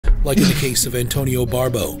like in the case of Antonio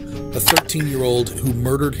Barbo, a 13-year-old who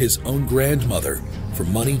murdered his own grandmother for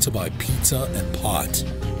money to buy pizza and pot.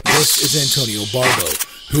 This is Antonio Barbo,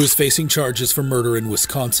 who is facing charges for murder in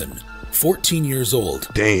Wisconsin. 14 years old,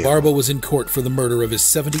 Damn. Barbo was in court for the murder of his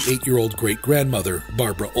 78-year-old great-grandmother,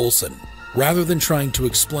 Barbara Olson. Rather than trying to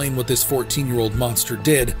explain what this 14-year-old monster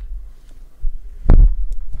did,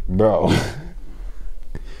 bro.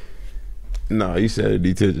 No, you said a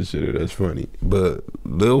detention center. That's funny. But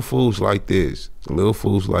little fools like this, it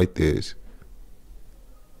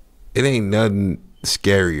ain't nothing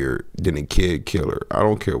scarier than a kid killer. I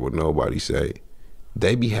don't care what nobody say.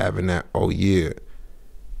 They be having that, oh yeah,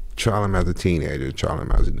 trial him as a teenager, trial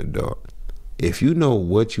him as an adult. If you know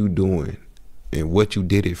what you doing and what you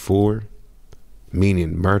did it for,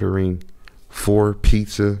 meaning murdering for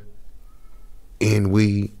pizza and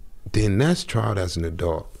weed, then that's tried as an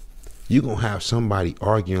adult. You gonna have somebody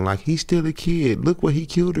arguing like he's still a kid. Look what he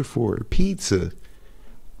killed her for, pizza.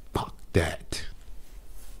 Fuck that.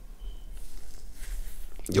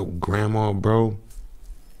 Yo, grandma, bro.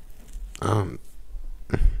 Throw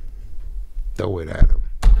it at him.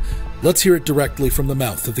 let's hear it directly from the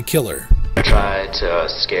mouth of the killer. I tried to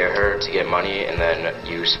scare her to get money and then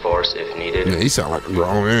use force if needed. Yeah, he sound like a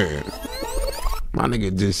grown man. My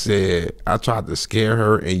nigga just said, I tried to scare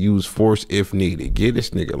her and use force if needed. Get this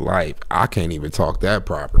nigga life. I can't even talk that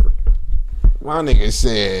proper. My nigga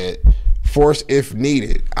said, force if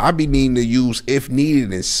needed. I be needing to use if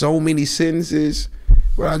needed in so many sentences,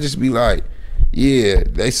 but I just be like, yeah,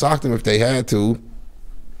 they socked him if they had to.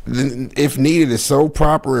 If needed is so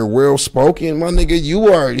proper and well spoken, my nigga,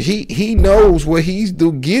 you are, he knows what he's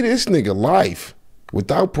do. Get this nigga life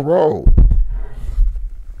without parole.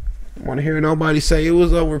 I want to hear nobody say it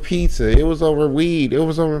was over pizza, it was over weed, it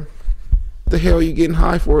was over. The hell you getting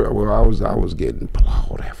high for? Well, I was getting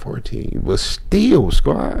plowed at 14, but still,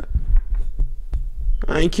 squad.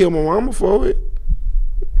 I ain't killed my mama for it.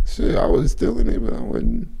 Shit, I was still in it, but I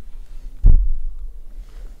wasn't.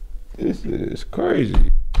 This is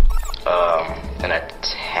crazy. An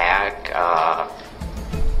attack, I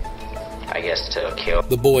guess to kill.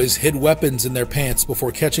 The boys hid weapons in their pants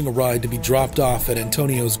before catching a ride to be dropped off at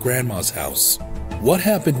Antonio's grandma's house. What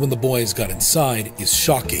happened when the boys got inside is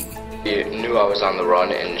shocking. She knew I was on the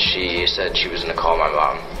run and she said she was gonna call my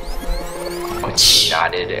mom. She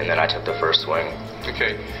nodded and then I took the first swing.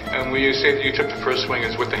 Okay, and when you say that you took the first swing,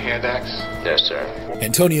 is with the hand axe? Yes, sir.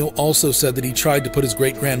 Antonio also said that he tried to put his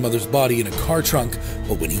great-grandmother's body in a car trunk,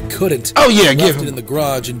 but when he couldn't, oh yeah, he give left him it in the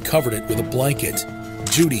garage and covered it with a blanket.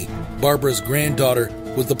 Judy, Barbara's granddaughter,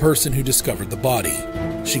 was the person who discovered the body.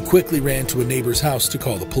 She quickly ran to a neighbor's house to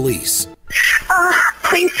call the police.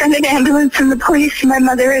 Please send an ambulance and the police. My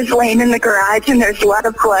mother is laying in the garage and there's a lot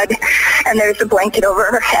of blood and there's a blanket over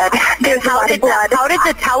her head. There's a lot of blood. How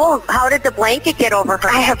did the blanket get over her?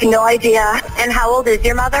 I have no idea. And how old is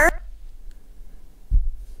your mother?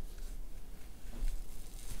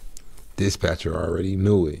 Dispatcher already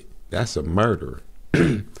knew it. That's a murder.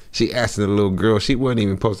 She asked the little girl, she wasn't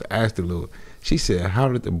even supposed to ask the little, she said, how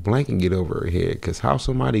did the blanket get over her head? Because how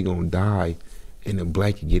somebody gonna die and the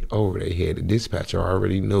blanket get over their head? The dispatcher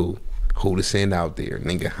already knew who to send out there.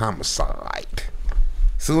 Nigga, homicide.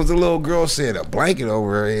 As soon as the little girl said a blanket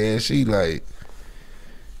over her head, she like,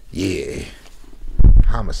 yeah,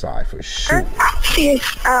 homicide for sure. She is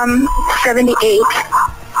 78.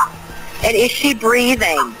 And is she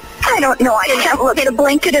breathing? I don't know. I can't look. The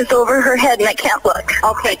blanket is over her head and I can't look.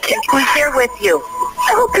 Okay, who's there with you?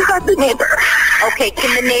 I hope you got the neighbor. Okay,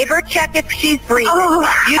 can the neighbor check if she's breathing? Oh,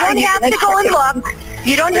 You don't have to go and look.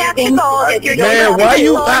 You don't have to go. If you're Man, why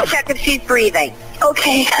you out? check if she's breathing.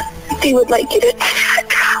 Okay, he would like you to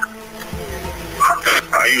check.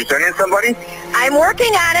 Are you sending somebody? I'm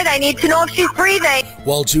working on it. I need to know if she's breathing.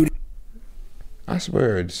 While Judy I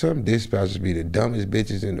swear, some dispatchers be the dumbest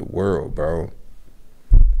bitches in the world, bro.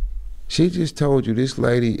 She just told you this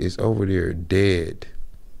lady is over there dead.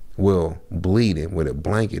 Well, bleeding with a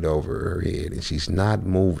blanket over her head and she's not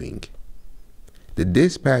moving. The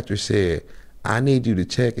dispatcher said, I need you to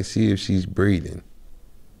check and see if she's breathing.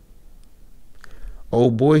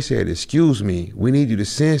 Old boy said, excuse me, we need you to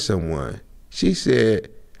send someone. She said,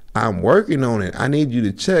 I'm working on it. I need you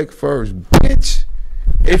to check first. Bitch,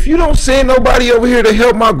 if you don't send nobody over here to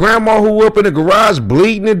help my grandma who up in the garage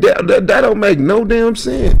bleeding, that don't make no damn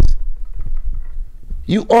sense.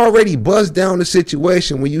 You already buzzed down the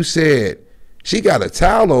situation when you said she got a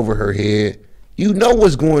towel over her head. You know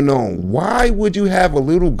what's going on. Why would you have a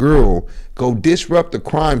little girl go disrupt the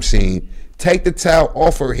crime scene, take the towel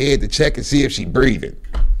off her head to check and see if she's breathing?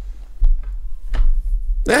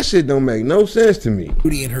 That shit don't make no sense to me.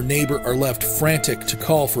 Judy and her neighbor are left frantic to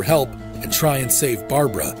call for help and try and save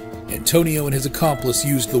Barbara. Antonio and his accomplice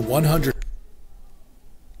used the 100.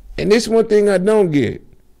 And this one thing I don't get.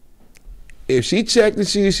 If she checked to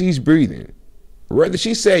see if she's breathing, whether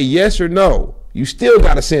she say yes or no, you still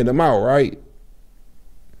gotta send them out, right?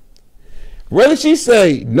 Whether she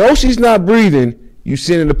say no, she's not breathing, you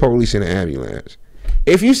sending the police in the ambulance.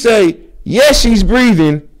 If you say yes, she's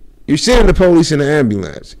breathing, you're sending the police in the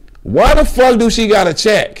ambulance. Why the fuck do she gotta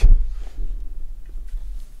check?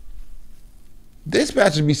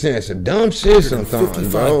 Dispatchers be saying some dumb shit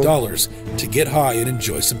sometimes, bro. $55 to get high and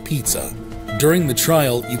enjoy some pizza. During the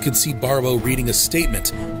trial, you can see Barbo reading a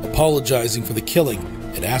statement, apologizing for the killing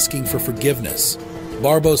and asking for forgiveness.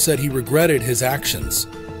 Barbo said he regretted his actions.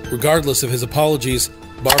 Regardless of his apologies,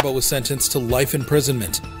 Barbo was sentenced to life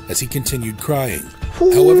imprisonment as he continued crying.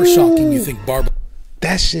 However shocking you think Barbo...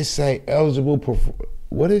 That shit say eligible...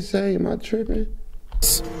 What did it say? Am I tripping?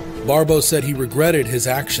 Barbo said he regretted his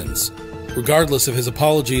actions. Regardless of his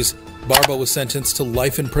apologies, Barbo was sentenced to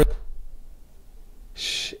life in prison.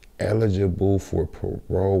 Eligible for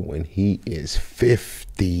parole when he is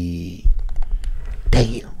 50.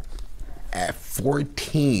 Damn. At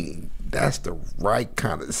 14. That's the right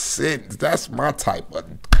kind of sentence. That's my type of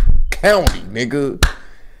county, nigga.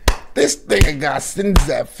 This nigga got sentenced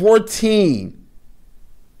at 14.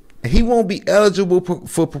 He won't be eligible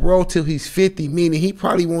for parole till he's 50, meaning he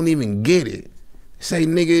probably won't even get it. Say,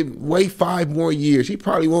 nigga, wait 5 more years. He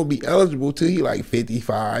probably won't be eligible till he like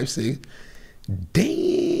 55, 60.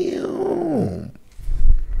 Damn.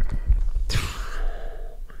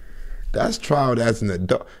 That's trial as an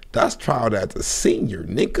adult. That's trial as a senior,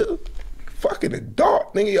 nigga. Fucking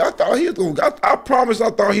adult, nigga. I thought he was gonna, I promise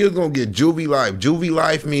I thought he was gonna get juvie life. Juvie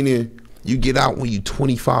life meaning you get out when you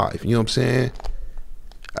 25. You know what I'm saying?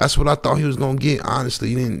 That's what I thought he was gonna get,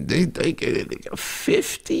 honestly. Then they get it, nigga,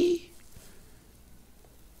 50?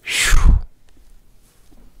 Whew.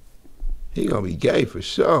 He gonna be gay for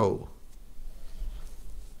sure.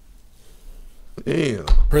 Damn.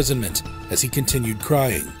 Imprisonment as he continued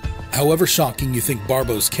crying. However shocking you think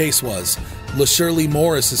Barbo's case was, LaShirley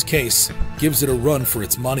Morris's case gives it a run for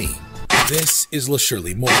its money. This is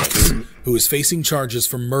LaShirley Morris, who is facing charges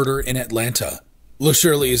for murder in Atlanta.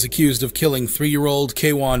 LaShirley is accused of killing 3-year-old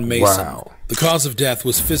Kwan Mason. Wow. The cause of death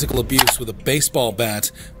was physical abuse with a baseball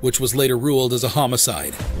bat, which was later ruled as a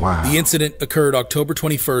homicide. Wow. The incident occurred October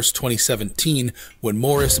 21st, 2017, when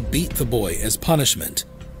Morris beat the boy as punishment.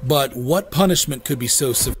 But what punishment could be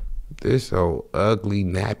so severe? This old ugly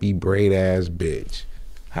nappy braid ass bitch.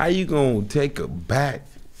 How you gonna take a bat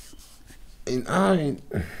and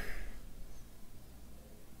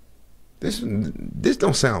this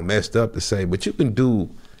don't sound messed up to say, but you can do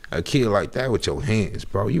a kid like that with your hands,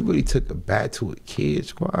 bro. You really took a bat to a kid,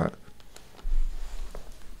 squad.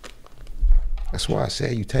 That's why I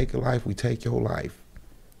say you take a life, we take your life.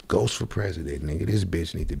 Ghost for president, nigga. This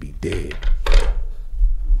bitch need to be dead.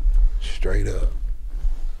 Straight up.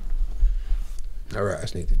 Her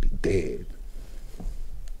ass need to be dead.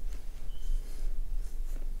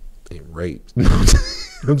 And raped.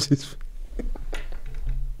 I'm just...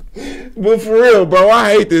 But for real, bro,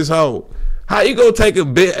 I hate this hoe. How you gonna take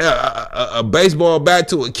a baseball bat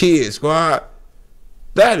to a kid, squad?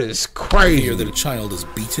 That is crazy. That a child is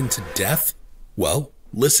beaten to death? Well,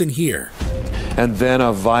 listen here. And then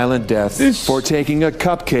a violent death for taking a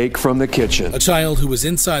cupcake from the kitchen. A child who was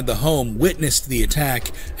inside the home witnessed the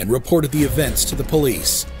attack and reported the events to the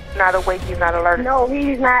police. Not awake, he's not alert. No,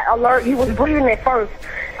 he's not alert. He was breathing at first.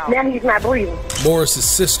 Now he's not breathing. Morris's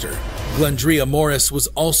sister, Glendria Morris, was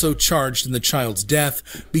also charged in the child's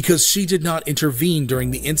death because she did not intervene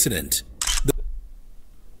during the incident.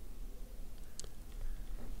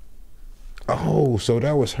 Oh, so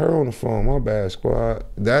that was her on the phone. My bad, squad.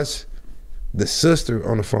 That's the sister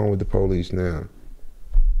on the phone with the police now.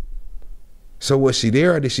 So was she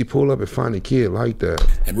there, or did she pull up and find the kid like that?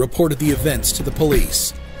 And reported the events to the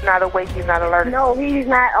police. Not awake, he's not alert. No, he's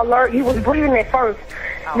not alert. He was breathing at first.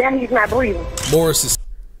 Now he's not breathing. Morris's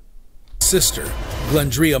sister,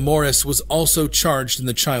 Glendria Morris, was also charged in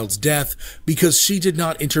the child's death because she did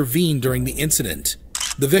not intervene during the incident.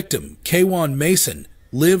 The victim, Kwan Mason,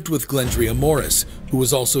 lived with Glendria Morris, who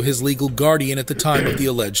was also his legal guardian at the time of the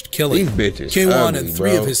alleged killing. These bitches Kwan ugly, and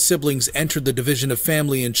 3 bro. of his siblings entered the Division of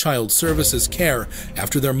Family and Child Services care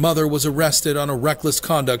after their mother was arrested on a reckless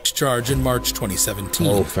conduct charge in March 2017.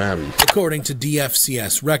 Whole family. According to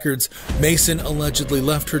DFCS records, Mason allegedly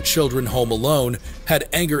left her children home alone, had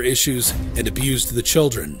anger issues, and abused the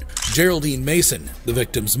children. Geraldine Mason, the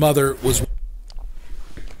victim's mother, was...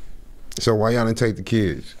 So why y'all didn't take the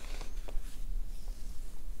kids?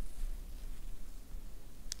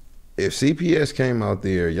 If CPS came out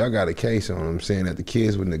there, y'all got a case on them saying that the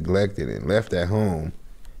kids were neglected and left at home,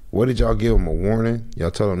 what did y'all give them, a warning? Y'all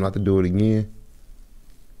told them not to do it again?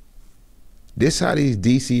 This how these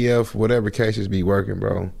DCF whatever cases be working,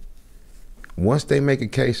 bro. Once they make a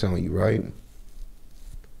case on you, right,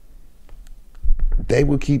 they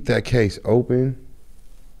will keep that case open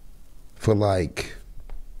for like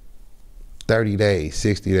 30 days,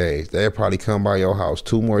 60 days. They'll probably come by your house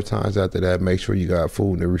 2 more times after that, make sure you got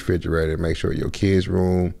food in the refrigerator, make sure your kids'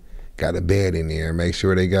 room got a bed in there, make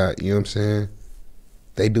sure they got, you know what I'm saying?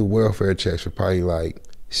 They do welfare checks for probably like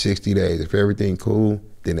 60 days. If everything cool,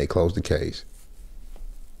 then they close the case.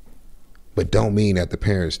 But don't mean that the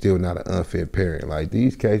parent's still not an unfit parent. Like,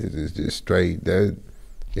 these cases is just straight, that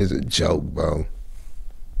is a joke, bro.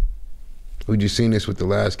 We just seen this with the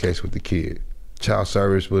last case with the kid. Child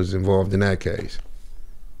service was involved in that case.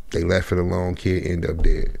 They left it alone, kid ended up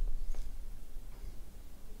dead.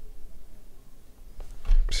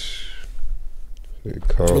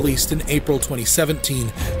 Released in April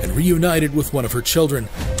 2017 and reunited with one of her children,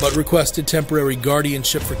 but requested temporary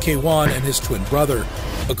guardianship for Kwan and his twin brother,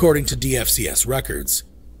 according to DFCS records.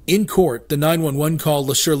 In court, the 911 call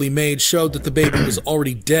LaShirley made showed that the baby was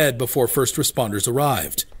already dead before first responders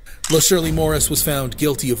arrived. LaShirley Morris was found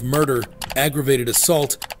guilty of murder, aggravated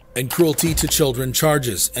assault, and cruelty to children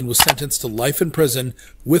charges and was sentenced to life in prison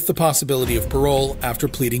with the possibility of parole after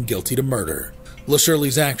pleading guilty to murder.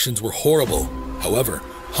 LaShirley's actions were horrible. However,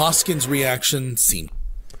 Hoskins' reaction seemed...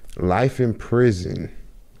 Life in prison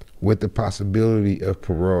with the possibility of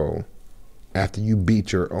parole after you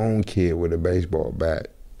beat your own kid with a baseball bat.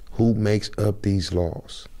 Who makes up these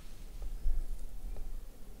laws?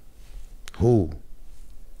 Who?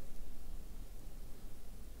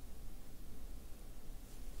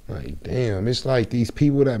 Like, damn, it's like these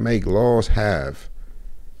people that make laws have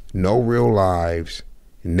no real lives,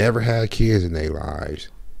 never had kids in their lives,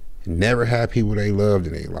 never had people they loved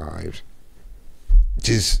in their lives.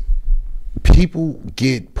 Just, people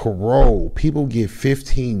get parole. People get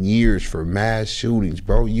 15 years for mass shootings,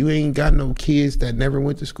 bro. You ain't got no kids that never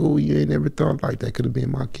went to school. You ain't never thought like that could have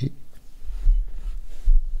been my kid.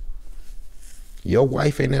 Your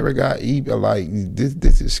wife ain't never got, like,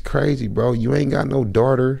 this is crazy, bro. You ain't got no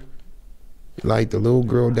daughter. Like the little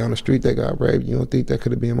girl down the street that got raped. You don't think that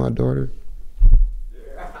could have been my daughter?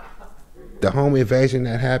 The home invasion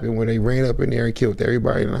that happened when they ran up in there and killed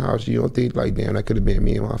everybody in the house, you don't think like, damn, that could have been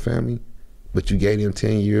me and my family? But you gave them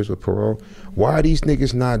 10 years with parole? Why are these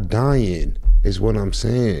niggas not dying is what I'm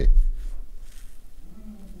saying.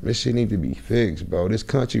 This shit need to be fixed, bro. This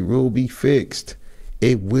country will be fixed.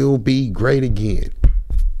 It will be great again.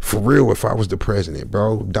 For real, if I was the president,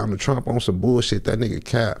 bro. Donald Trump on some bullshit, that nigga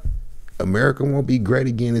cap. America won't be great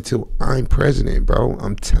again until I'm president, bro.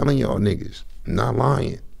 I'm telling y'all niggas. I'm not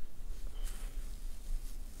lying.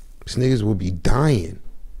 These niggas will be dying.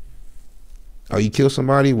 Oh, you kill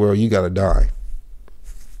somebody? Well, you gotta die.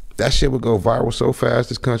 That shit would go viral so fast,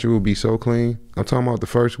 this country would be so clean. I'm talking about the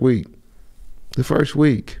first week. The first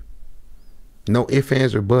week. No ifs,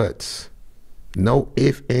 ands, or buts. No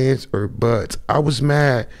ifs, ands, or buts. I was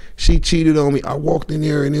mad. She cheated on me. I walked in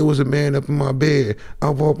there and there was a man up in my bed. I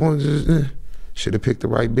walked on this. Should have picked the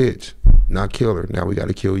right bitch. Not kill her. Now we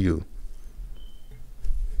gotta kill you.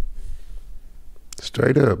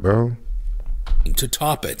 Straight up, bro. To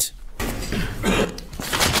top it.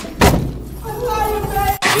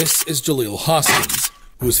 This is Jaleel Hoskins,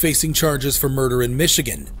 who is facing charges for murder in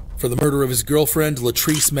Michigan for the murder of his girlfriend,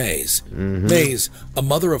 Latrice Mays. Mays, a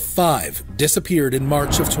mother of 5, disappeared in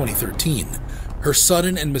March of 2013. Her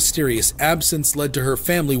sudden and mysterious absence led to her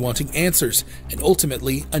family wanting answers and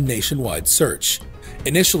ultimately a nationwide search.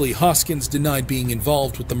 Initially, Hoskins denied being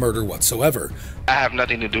involved with the murder whatsoever. I have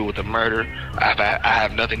nothing to do with the murder. I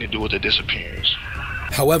have nothing to do with the disappearance.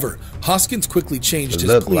 However, Hoskins quickly changed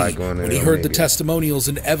his plea when he heard the testimonials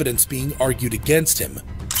and evidence being argued against him.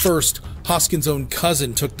 First, Hoskins' own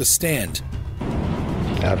cousin took the stand.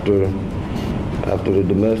 After the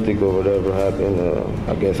domestic or whatever happened,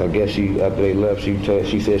 I guess she, after they left, she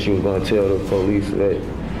said she was going to tell the police that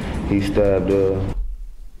he stabbed her.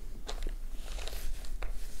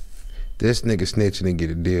 This nigga snitching and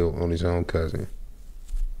get a deal on his own cousin,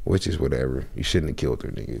 which is whatever. You shouldn't have killed her,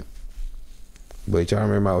 nigga. But y'all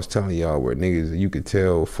remember I was telling y'all where niggas, you could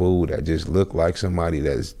tell fool that just look like somebody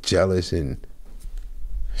that's jealous and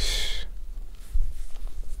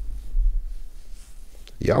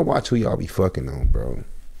y'all watch who y'all be fucking on, bro.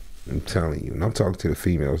 I'm telling you. And I'm talking to the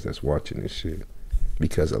females that's watching this shit.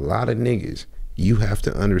 Because a lot of niggas, you have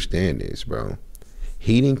to understand this, bro.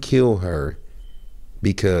 He didn't kill her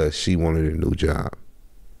because she wanted a new job.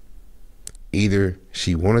 Either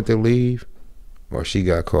she wanted to leave or she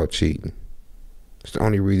got caught cheating. It's the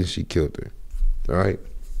only reason she killed her. All right?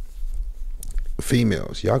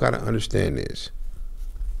 Females, y'all gotta understand this.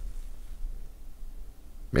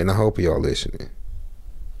 Man, I hope y'all listening.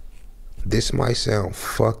 This might sound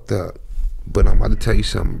fucked up, but I'm about to tell you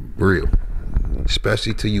something real.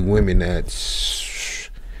 Especially to you women that's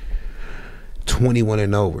 21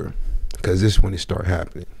 and over, because this is when it start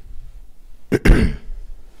happening.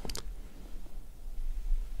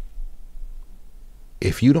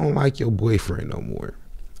 If you don't like your boyfriend no more,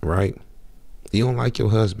 right? You don't like your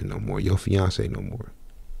husband no more, your fiance no more,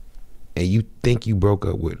 and you think you broke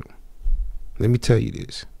up with him, let me tell you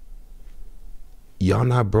this. Y'all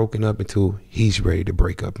not broken up until he's ready to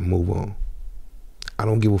break up and move on. I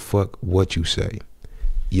don't give a fuck what you say.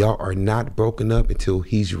 Y'all are not broken up until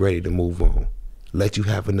he's ready to move on. Let you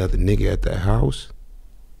have another nigga at the house.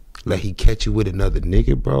 Let he catch you with another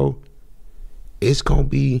nigga, bro. It's gonna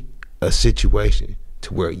be a situation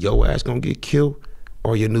to where your ass gonna get killed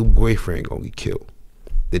or your new boyfriend gonna get killed.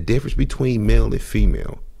 The difference between male and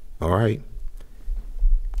female, all right?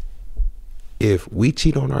 If we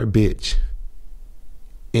cheat on our bitch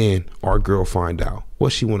and our girl find out,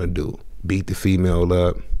 what she wanna do? Beat the female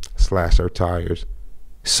up, slash her tires,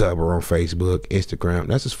 sub her on Facebook, Instagram.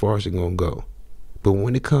 That's as far as it's gonna go. But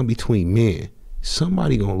when it come between men,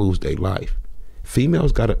 somebody gonna lose their life.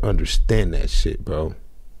 Females gotta understand that shit, bro.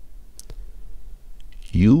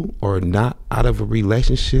 You are not out of a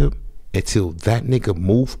relationship until that nigga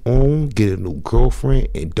move on, get a new girlfriend,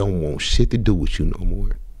 and don't want shit to do with you no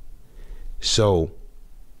more. So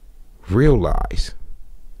realize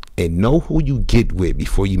and know who you get with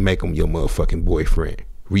before you make him your motherfucking boyfriend.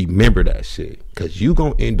 Remember that shit, cause you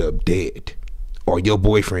gonna end up dead, or your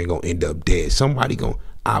boyfriend gonna end up dead. Somebody gonna,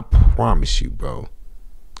 I promise you, bro.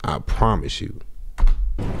 I promise you.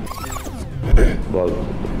 About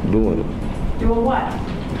doing it. Doing what?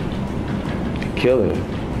 Killing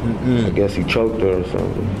her. I guess he choked her or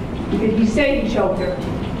something. Did he say he choked her?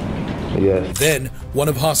 Yes. Then, one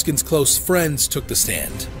of Hoskins' close friends took the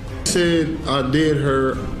stand. Said, I did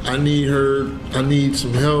her, I need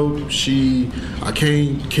some help, I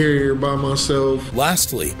can't carry her by myself.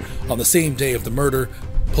 Lastly, on the same day of the murder,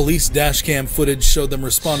 police dashcam footage showed them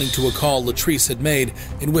responding to a call Latrice had made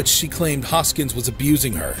in which she claimed Hoskins was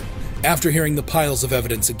abusing her. After hearing the piles of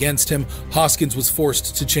evidence against him, Hoskins was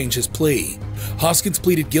forced to change his plea. Hoskins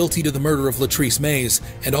pleaded guilty to the murder of Latrice Mays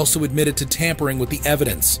and also admitted to tampering with the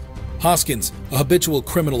evidence. Hoskins, a habitual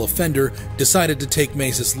criminal offender, decided to take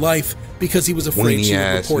Mays' life because he was afraid she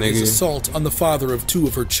would report his assault on the father of 2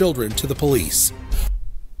 of her children to the police.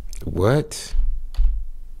 What?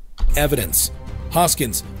 Evidence.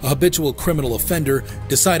 Hoskins, a habitual criminal offender,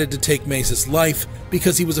 decided to take Mays' life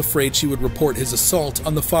because he was afraid she would report his assault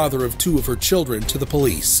on the father of 2 of her children to the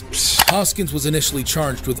police. Hoskins was initially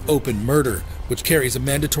charged with open murder, which carries a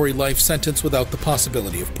mandatory life sentence without the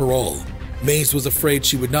possibility of parole. Mays was afraid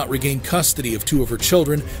she would not regain custody of 2 of her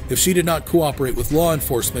children if she did not cooperate with law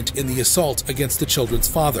enforcement in the assault against the children's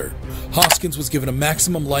father. Hoskins was given a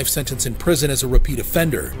maximum life sentence in prison as a repeat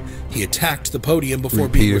offender. He attacked the podium before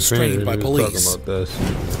being restrained by police.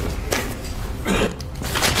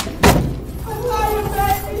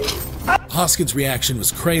 Hoskins' reaction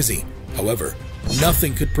was crazy. However,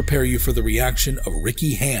 nothing could prepare you for the reaction of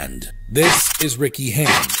Ricky Hand. This is Ricky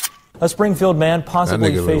Hand. A Springfield man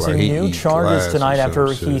possibly facing new charges tonight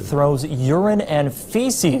after he throws urine and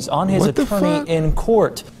feces on his attorney in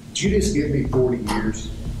court. Did you just give me 40 years?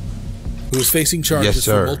 Who was facing charges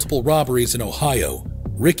for multiple robberies in Ohio.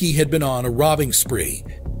 Ricky had been on a robbing spree,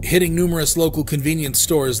 hitting numerous local convenience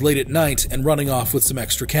stores late at night and running off with some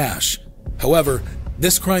extra cash. However,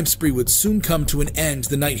 this crime spree would soon come to an end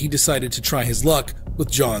the night he decided to try his luck with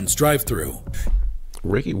John's drive-thru.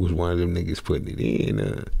 Ricky was one of them niggas putting it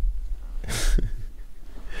in.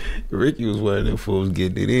 Ricky was one of them fools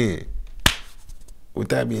getting it in. With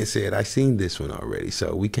that being said, I seen this one already,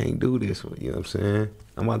 so we can't do this one, you know what I'm saying?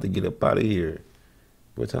 I'm about to get up out of here.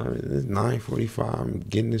 What time is it? It's 9:45. I'm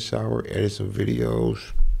getting in the shower, edit some videos.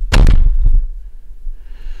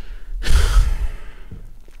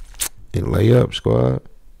 And lay up, squad.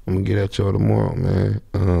 I'm gonna get at y'all tomorrow,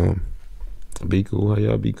 man. Be cool. How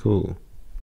y'all be cool?